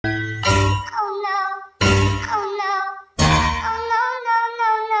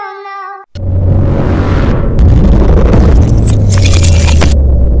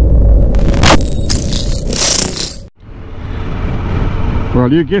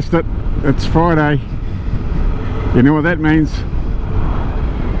Well, you guessed it, it's Friday. You know what that means.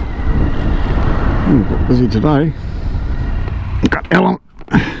 A bit busy today. Got Alan.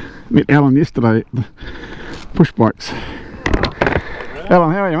 Met Alan yesterday at the push bikes.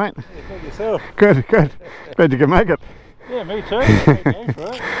 Alan, how are you, mate? Yeah, good yourself. Good, good. Glad you could make it. Yeah, me too.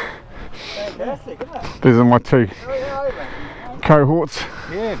 Fantastic, isn't it? These are my two cohorts.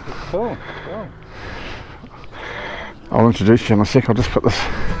 Yeah, cool. I'll introduce you in a sec. I'll just put this.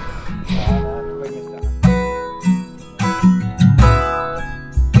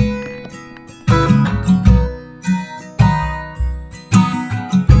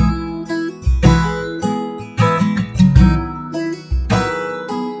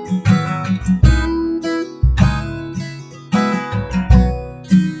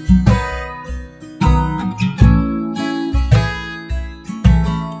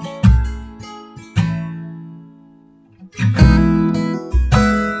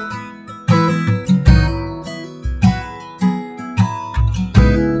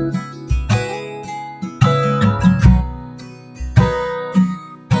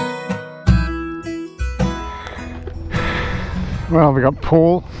 Well, we got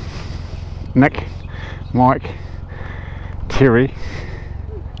Paul, Nick, Mike, Terry,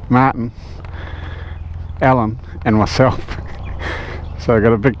 Martin, Alan and myself. So I've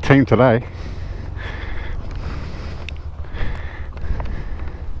got a big team today.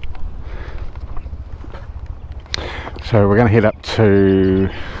 So we're going to head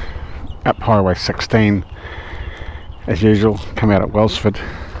up Highway 16 as usual, come out at Wellsford,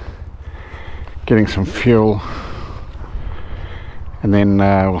 getting some fuel. And then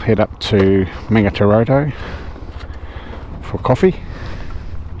we'll head up to Maungaturoto for coffee,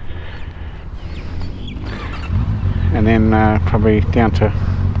 and then probably down to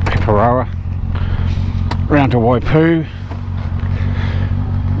Paparoa, round to Waipu.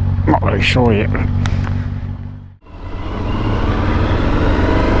 Not really sure yet.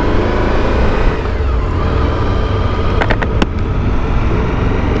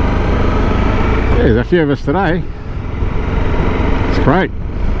 There's a few of us today. Great.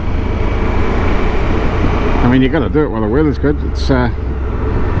 I mean, you got to do it while the weather's good. It's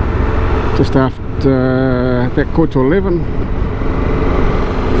just after about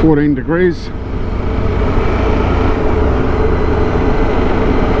 11:15, 14 degrees.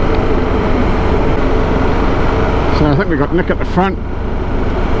 So I think we got Nick at the front,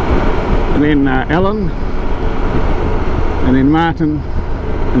 and then Alan, and then Martin,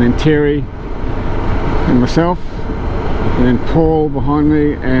 and then Terry, and myself. And then Paul behind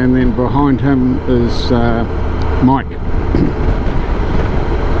me, and then behind him is Mike.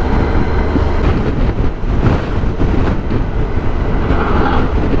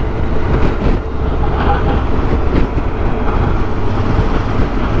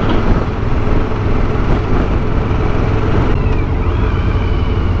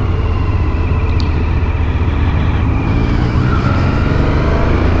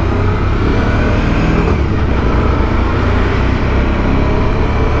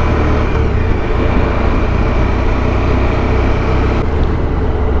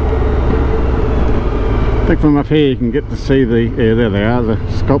 I think from up here you can get to see the, yeah, there they are, the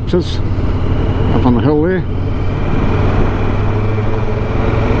sculptures up on the hill there.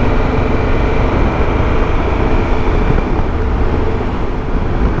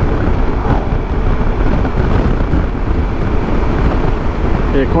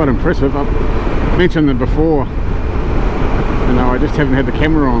 Yeah, quite impressive. I've mentioned them before, you know, I just haven't had the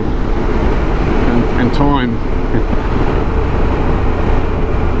camera on in time.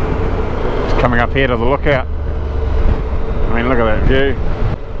 Coming up here to the lookout. I mean, look at that view.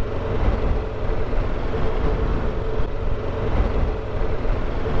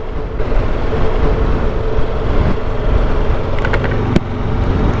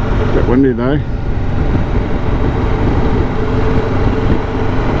 A bit windy though.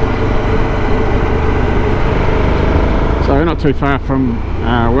 So we're not too far from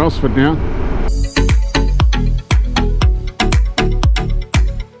Wellsford now.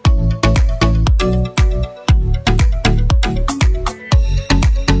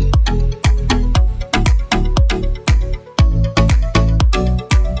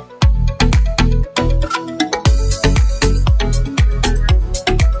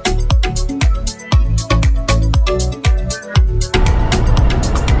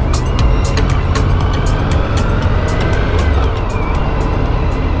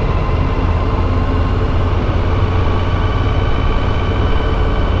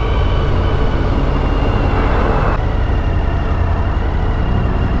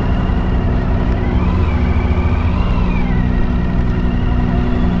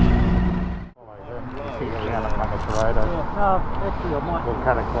 We'll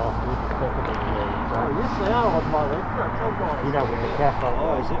cut across this second and Oh, yes, they are on my leg. you know, with the cap on.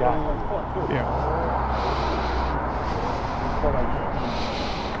 Oh, is it? Quite good. Yeah.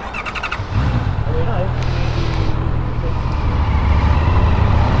 You know.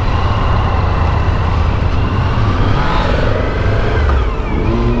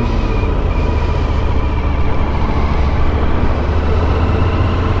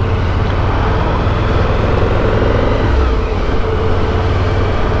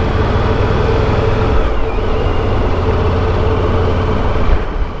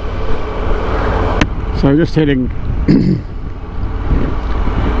 So just heading to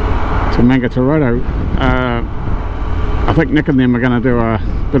Maungaturoto. I think Nick and them are going to do a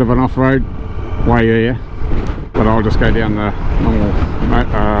bit of an off-road way here, but I'll just go down the normal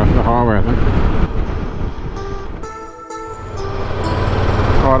the highway, I think.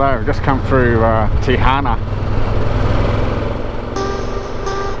 Righto, I've just come through Tihana.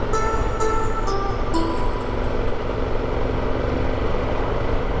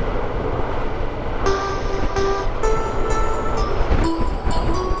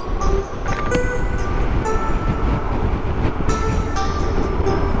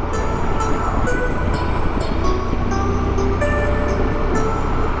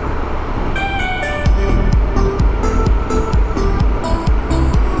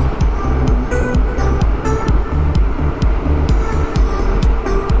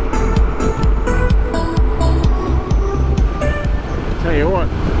 Tell you what,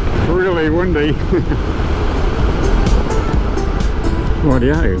 really windy.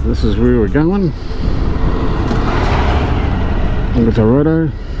 Rightio, this is where we're going.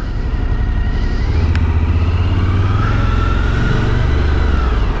 Maungaturoto.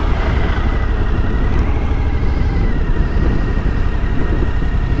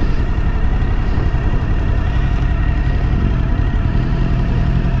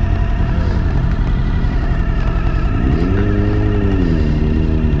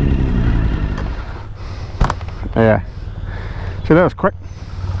 Yeah, so that was quick.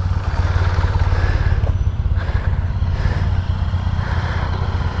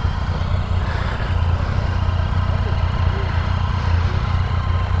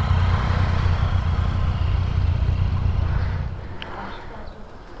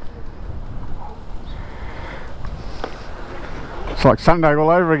 It's like Sunday all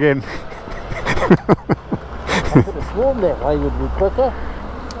over again. I could have sworn that way would be quicker.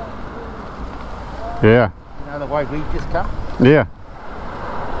 Yeah. You know the way we just come? Yeah.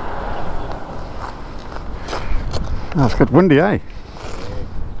 Oh, it's good windy, eh?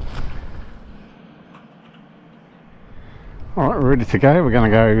 Alright, we're ready to go. We're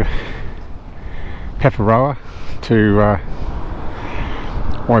going to go Paparoa to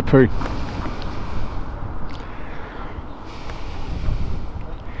Waipu.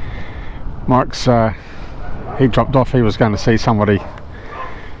 Mike's he dropped off. He was going to see somebody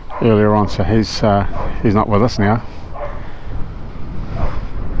earlier on, so he's not with us now.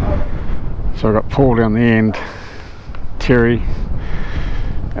 So we've got Paul down the end, Terry,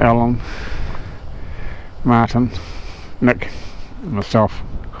 Alan, Martin, Nick, and myself.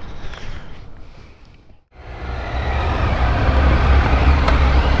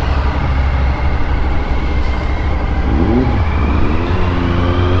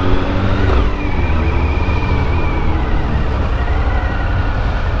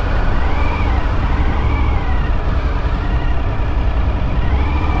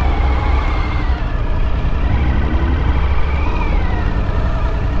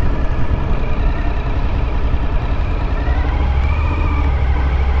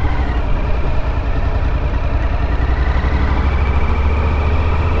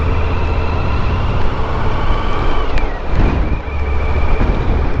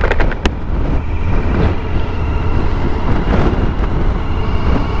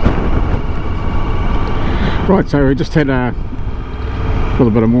 Right, so we just had a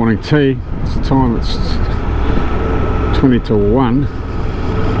little bit of morning tea. It's the time, it's 20 to 1.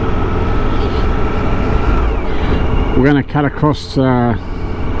 We're going to cut across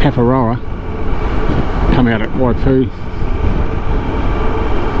Paparoa, come out at Waipu.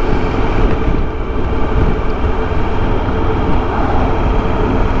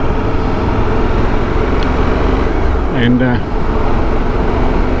 And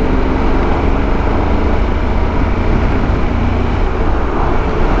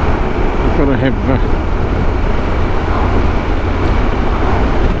got to have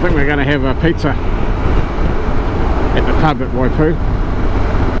I think we're going to have a pizza at the pub at Waipu.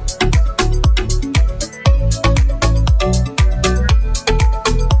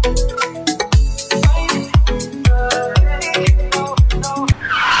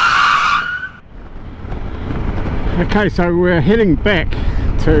 Okay, so we're heading back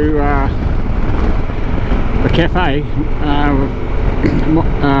to the cafe.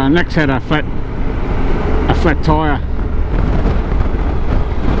 Nick's had a flat tyre,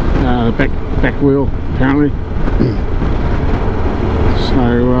 the back wheel apparently.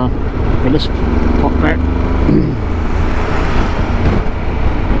 So we'll just pop back.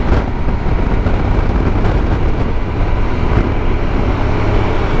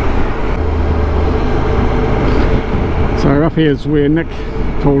 So up here is where Nick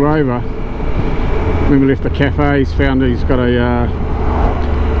pulled over when we left the cafe. He's found he's got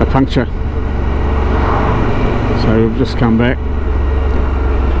a puncture, so we've just come back.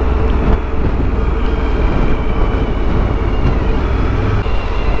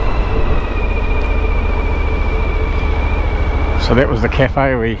 So that was the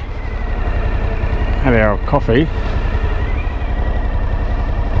cafe. We had our coffee.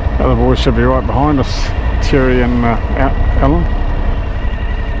 The other boys should be right behind us. Terry and Alan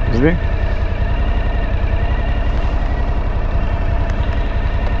is there.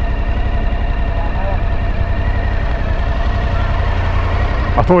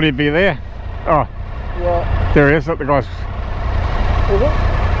 I thought he'd be there. Oh, yeah. There he is. Look, the guy's. Is it?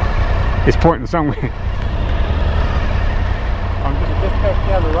 He's pointing somewhere. I'm just back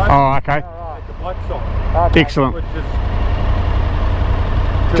down the road. Oh, okay. At the bike shop. Okay. Excellent. Which is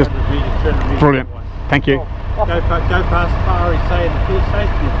Just 200 metres brilliant. away. Thank you. Go past far, he's saying the first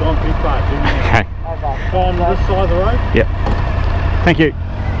station, you've gone too far. Okay. Go on this side of the road. Yep. Thank you.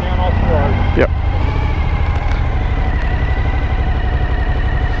 Down off the road. Yep.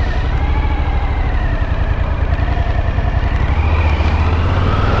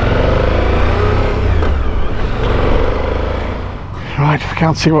 Right, I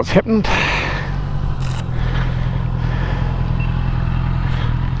can't see what's happened.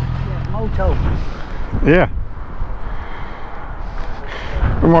 Moto. Yeah.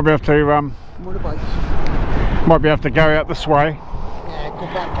 We might be able to Motorbikes. might be able to go out this way. Yeah, go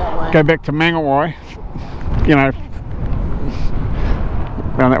back that way. Go back to Maungaturoto. You know,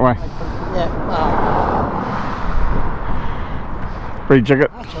 round that way. Yeah, Rejig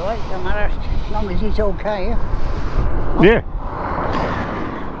it. that's alright, no matter. As long as he's okay, yeah. Yeah.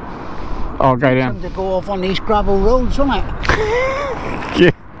 I'll go down. Time to go off on these gravel roads, isn't it?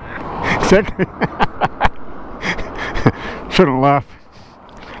 Yeah. Exactly. Shouldn't laugh.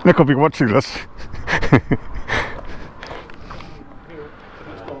 Nick will be watching this.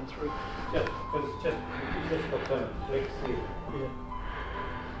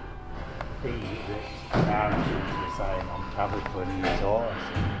 I'm covered for the years off.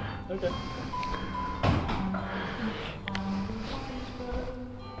 Okay.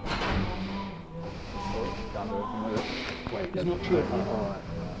 It's not true. Alright.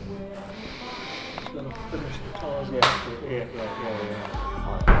 Gonna finish the tyres. Yeah.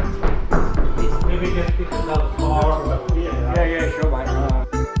 Maybe just pick another car. Yeah, sure, mate.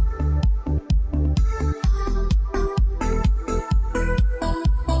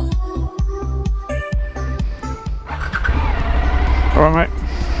 Alright, mate.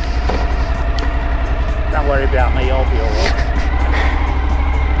 Don't worry about me, I'll be alright.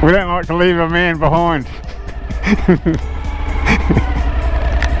 We don't like to leave a man behind.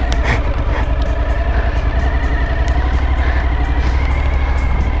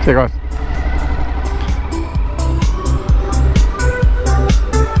 See you guys.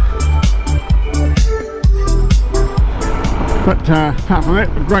 But apart from that,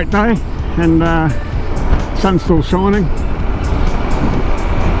 a great day, and sun's still shining.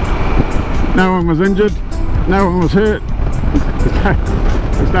 No one was injured, no one was hurt.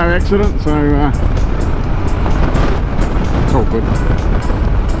 There's no accident, so it's all good.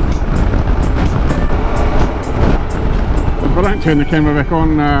 If I don't turn the camera back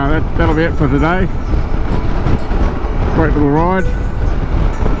on, that'll be it for today. Great little ride,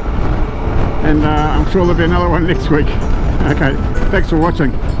 and I'm sure there'll be another one next week. Okay, thanks for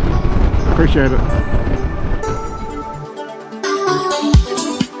watching, appreciate it.